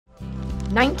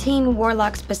19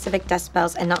 Warlock-specific death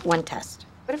spells and not one test.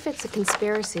 What if it's a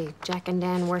conspiracy? Jack and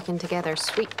Dan working together,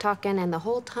 sweet-talking, and the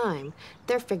whole time,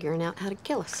 they're figuring out how to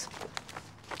kill us.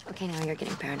 Okay, now you're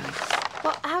getting paranoid.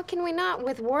 Well, how can we not,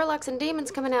 with warlocks and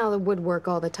demons coming out of the woodwork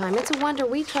all the time? It's a wonder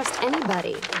we trust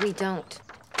anybody. We don't.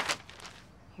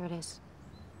 Here it is.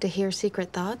 To hear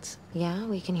secret thoughts? Yeah,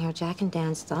 we can hear Jack and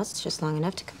Dan's thoughts just long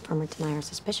enough to confirm or deny our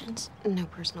suspicions. No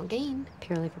personal gain.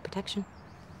 Purely for protection.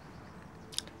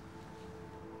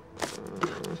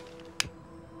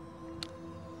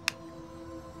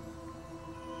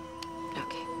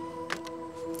 Okay.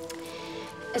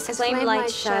 As flame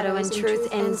lights shadow and truth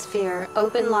ends fear,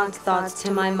 open locked thoughts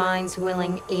to my mind's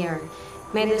willing ear.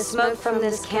 May the smoke from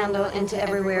this candle into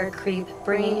everywhere creep,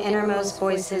 bringing innermost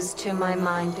voices to my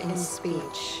mind in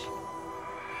speech.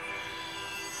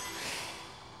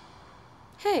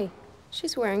 Hey,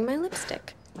 she's wearing my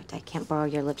lipstick. What, I can't borrow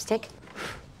your lipstick?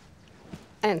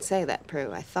 I didn't say that,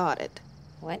 Prue. I thought it.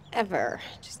 Whatever.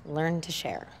 Just learn to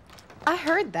share. I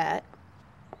heard that.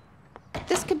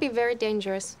 This could be very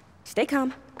dangerous. Stay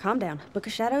calm. Calm down. Book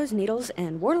of Shadows, Needles,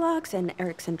 and Warlocks, and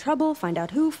Eric's in trouble. Find out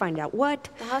who, find out what.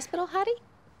 The hospital, Hattie?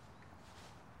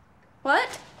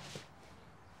 What?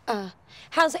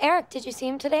 How's Eric? Did you see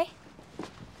him today?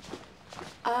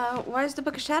 Why is the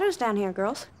Book of Shadows down here,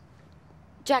 girls?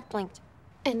 Jack blinked.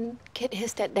 And Kit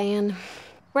hissed at Dan.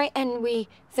 Right, and we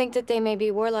think that they may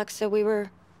be warlocks, so we were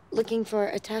looking for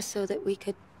a test so that we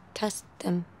could test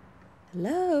them.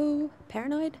 Hello?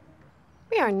 Paranoid?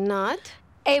 We are not.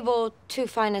 Able to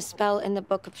find a spell in the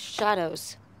Book of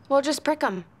Shadows. Well, just prick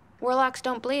them. Warlocks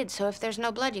don't bleed, so if there's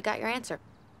no blood, you got your answer.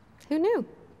 Who knew?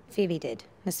 Phoebe did.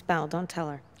 The spell, don't tell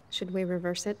her. Should we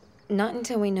reverse it? Not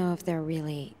until we know if they're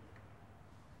really...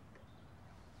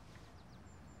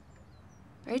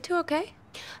 Are you two okay?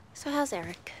 So how's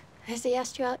Eric? Has he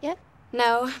asked you out yet?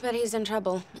 No, but he's in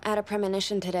trouble. I had a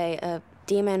premonition today. A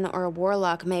demon or a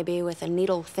warlock, maybe, with a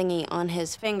needle thingy on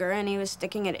his finger, and he was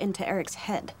sticking it into Eric's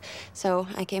head. So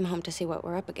I came home to see what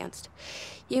we're up against.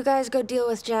 You guys go deal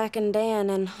with Jack and Dan,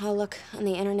 and I'll look on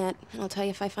the internet, and I'll tell you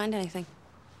if I find anything.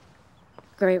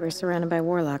 Great, we're surrounded by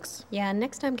warlocks. Yeah,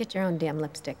 next time get your own damn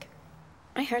lipstick.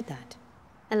 I heard that.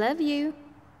 I love you.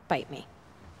 Bite me.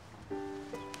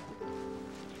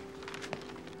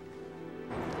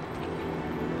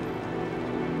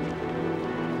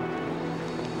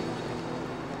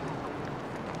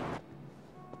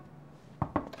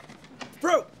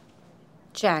 Prue!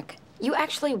 Jack, you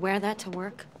actually wear that to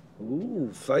work? Ooh,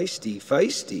 feisty,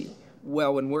 feisty.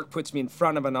 Well, when work puts me in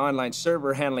front of an online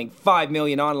server handling 5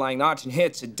 million online auction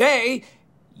hits a day,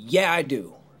 yeah, I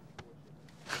do.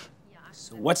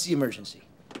 So what's the emergency?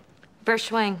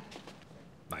 Verschwang.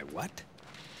 My what?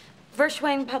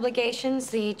 Verschwang Publications,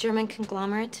 the German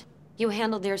conglomerate. You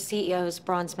handled their CEO's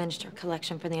bronze miniature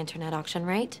collection for the internet auction,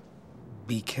 right?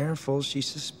 Be careful, she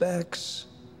suspects.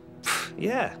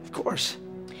 Yeah, of course.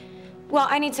 Well,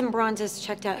 I need some bronzes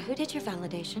checked out. Who did your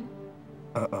validation?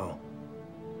 Uh-oh.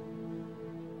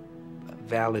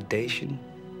 Validation?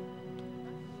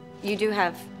 You do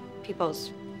have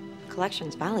people's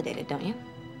collections validated, don't you?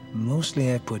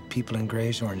 Mostly I put people in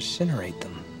graves or incinerate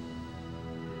them.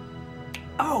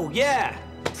 Oh, yeah!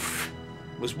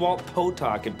 Was Walt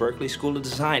Potok at Berkeley School of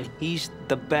Design. He's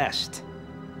the best.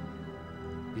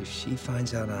 If she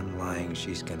finds out I'm lying,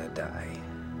 she's gonna die.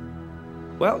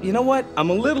 Well, you know what? I'm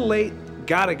a little late.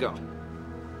 Gotta go.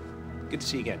 Good to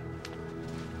see you again.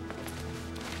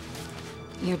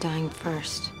 You're dying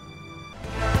first.